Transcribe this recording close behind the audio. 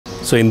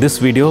So in this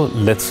video,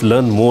 let's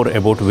learn more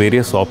about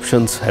various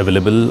options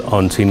available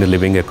on senior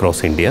living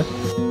across India.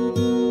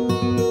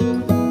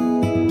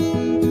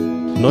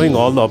 Knowing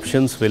all the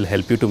options will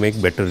help you to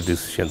make better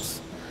decisions.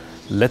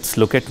 Let's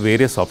look at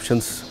various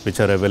options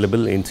which are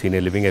available in senior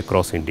living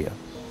across India.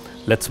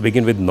 Let's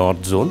begin with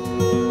North Zone.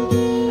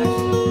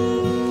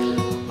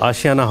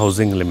 Ashiana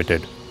Housing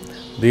Limited.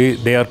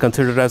 They are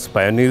considered as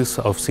pioneers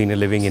of senior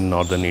living in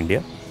northern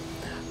India,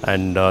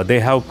 and they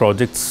have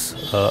projects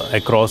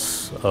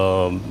across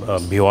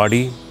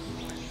Bhiwadi,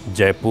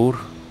 Jaipur,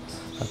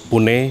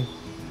 Pune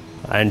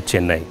and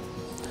Chennai.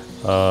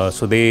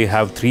 So they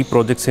have 3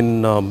 projects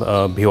in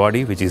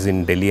Bhiwadi, which is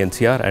in Delhi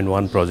NCR, and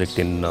 1 project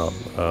in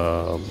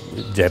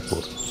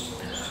Jaipur.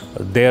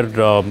 Their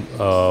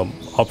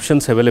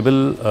options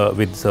available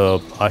with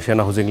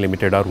Ashiana Housing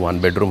Limited are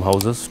 1-bedroom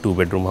houses,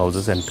 2-bedroom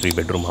houses and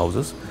 3-bedroom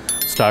houses,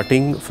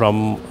 starting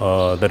from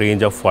the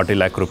range of 40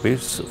 lakh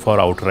rupees for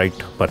outright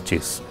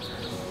purchase.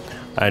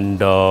 And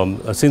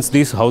since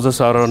these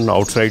houses are on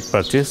outright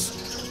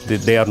purchase,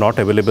 they are not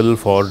available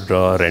for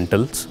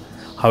rentals.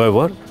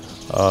 However,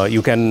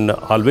 you can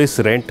always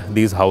rent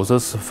these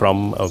houses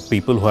from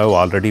people who have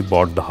already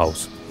bought the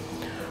house.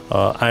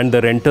 And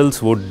the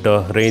rentals would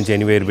range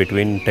anywhere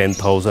between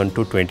 10,000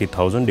 to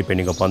 20,000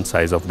 depending upon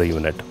size of the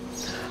unit.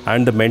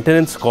 And the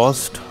maintenance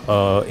cost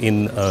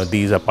in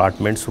these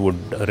apartments would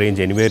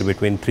range anywhere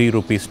between 3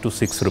 rupees to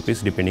 6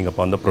 rupees depending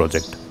upon the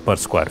project per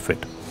square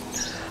feet.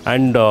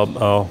 And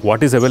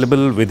what is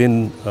available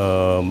within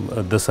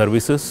the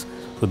services?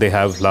 So they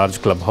have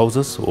large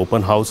clubhouses,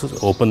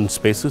 open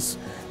spaces,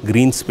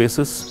 green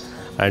spaces,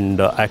 and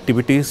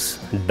activities,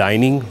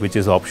 dining, which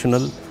is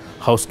optional,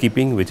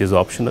 housekeeping, which is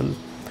optional,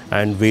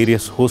 and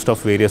host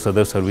of various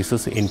other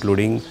services,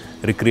 including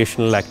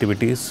recreational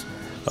activities,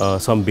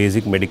 some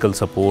basic medical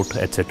support,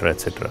 etc.,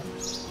 etc.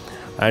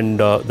 And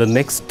the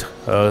next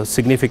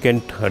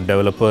significant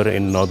developer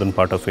in northern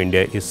part of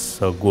India is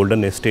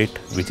Golden Estate,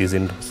 which is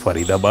in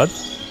Faridabad.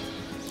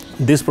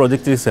 This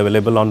project is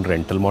available on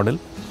rental model,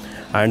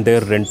 and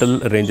their rental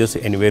ranges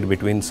anywhere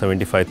between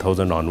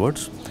 75,000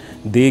 onwards.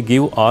 They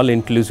give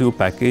all-inclusive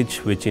package,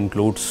 which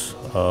includes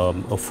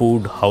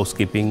food,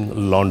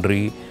 housekeeping,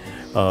 laundry,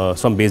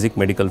 some basic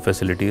medical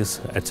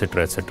facilities,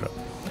 etc., etc.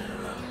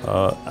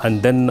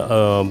 And then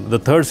the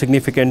third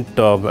significant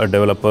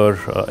developer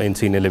in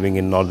senior living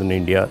in northern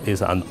India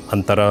is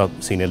Antara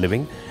Senior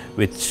Living,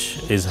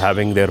 which is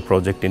having their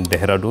project in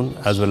Dehradun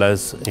as well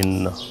as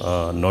in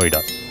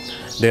Noida.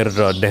 Their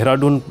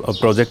Dehradun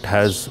project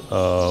has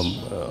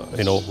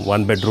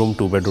 1-bedroom,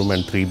 2-bedroom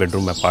and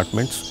 3-bedroom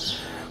apartments,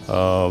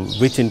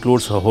 which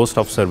includes a host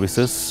of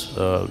services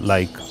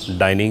like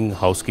dining,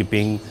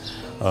 housekeeping,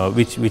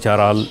 which are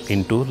all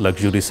into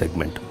luxury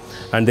segment.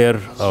 And their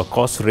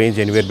costs range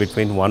anywhere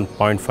between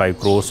 1.5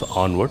 crores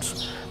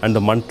onwards, and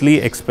the monthly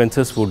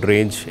expenses would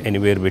range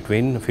anywhere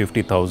between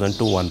 50,000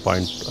 to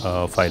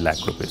 1.5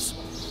 lakh rupees.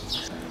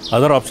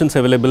 Other options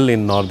available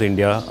in North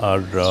India are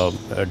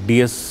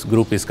DS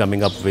Group is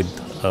coming up with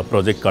a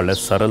project called as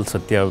Saral,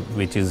 Satya,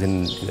 which is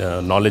in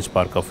Knowledge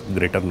Park of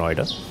Greater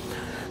Noida.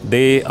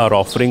 They are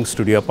offering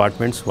studio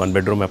apartments,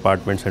 1-bedroom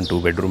apartments and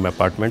 2-bedroom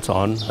apartments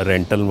on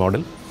rental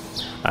model.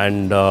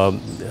 And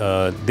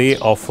they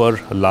offer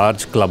a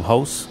large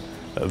clubhouse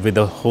with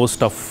a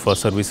host of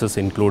services,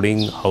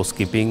 including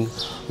housekeeping,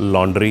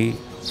 laundry,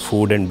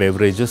 food and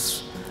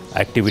beverages,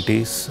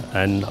 activities,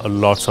 and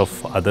lots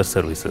of other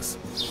services.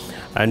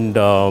 And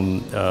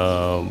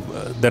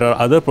there are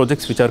other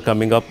projects which are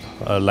coming up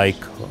like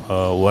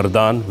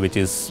Vardaan, which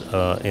is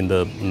in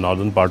the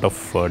northern part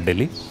of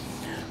Delhi.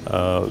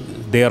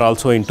 They are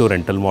also into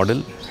rental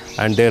model,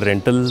 and their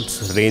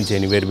rentals range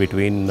anywhere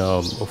between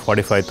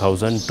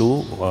 45,000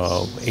 to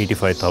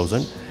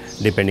 85,000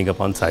 depending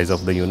upon size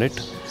of the unit,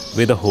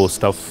 with a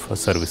host of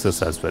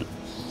services as well.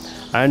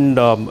 And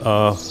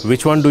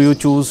which one do you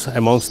choose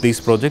amongst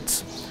these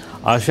projects?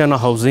 Ashiana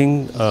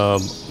Housing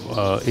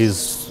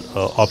is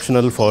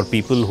optional for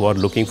people who are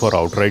looking for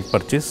outright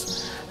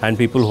purchase and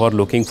people who are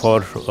looking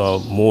for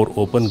more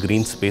open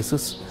green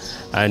spaces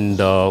and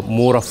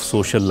more of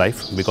social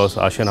life, because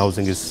Ashiana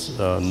Housing is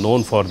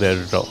known for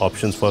their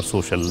options for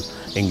social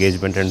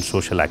engagement and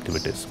social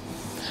activities.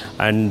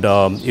 And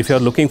if you are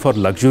looking for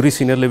luxury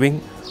senior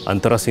living,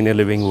 Antara Senior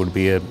Living would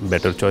be a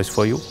better choice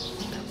for you.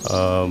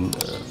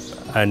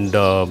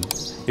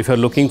 If you are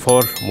looking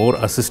for more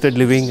assisted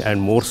living and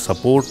more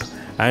support,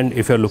 and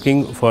if you are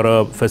looking for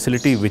a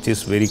facility which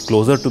is very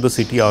closer to the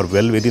city or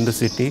well within the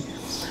city,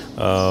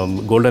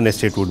 Golden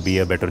Estate would be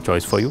a better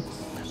choice for you.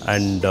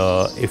 And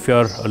if you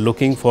are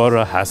looking for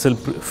a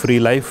hassle-free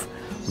life,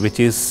 which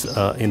is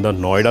in the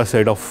Noida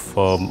side of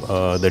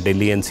the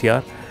Delhi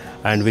NCR,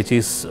 and which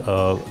is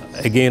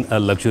again a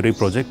luxury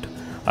project,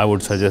 I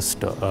would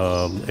suggest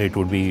it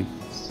would be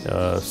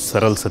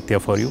Saral Satya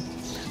for you.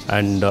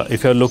 And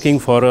if you are looking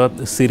for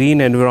a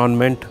serene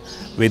environment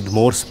with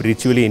more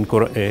spiritually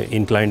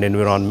inclined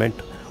environment,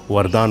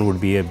 Vardaan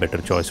would be a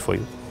better choice for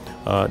you.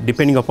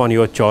 Depending upon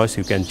your choice,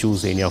 you can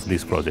choose any of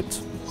these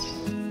projects.